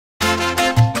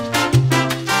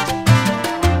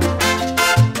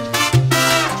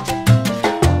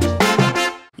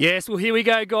Yes, well, here we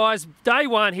go, guys. Day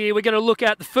one here. We're going to look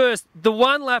at the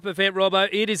one-lap event, Robbo.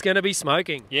 It is going to be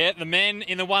smoking. Yeah, the men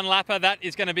in the one-lapper, that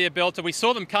is going to be a belter. We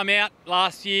saw them come out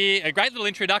last year. A great little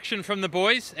introduction from the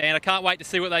boys, and I can't wait to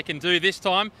see what they can do this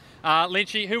time.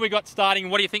 Lynchy, who we got starting?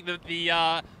 What do you think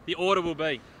the order will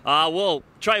be? Well,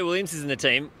 Trae Williams is in the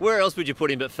team. Where else would you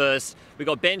put him but first? We've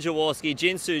got Ben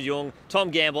Jaworski, Jung, Tom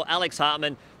Gamble, Alex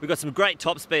Hartmann. We've got some great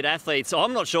top speed athletes. So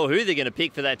I'm not sure who they're going to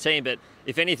pick for that team, but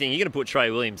if anything, you're going to put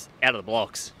Trae Williams out of the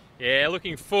blocks. Yeah,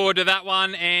 looking forward to that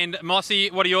one. And Mossy,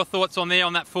 what are your thoughts on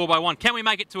that 4x1? Can we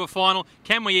make it to a final?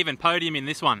 Can we even podium in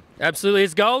this one? Absolutely.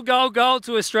 It's gold, gold, gold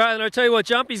to Australia. And I'll tell you what,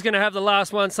 Jumpy's going to have the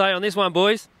last one say on this one,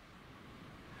 boys.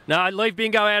 No, leave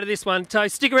bingo out of this one. So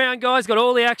stick around, guys. Got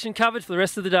all the action covered for the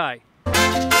rest of the day.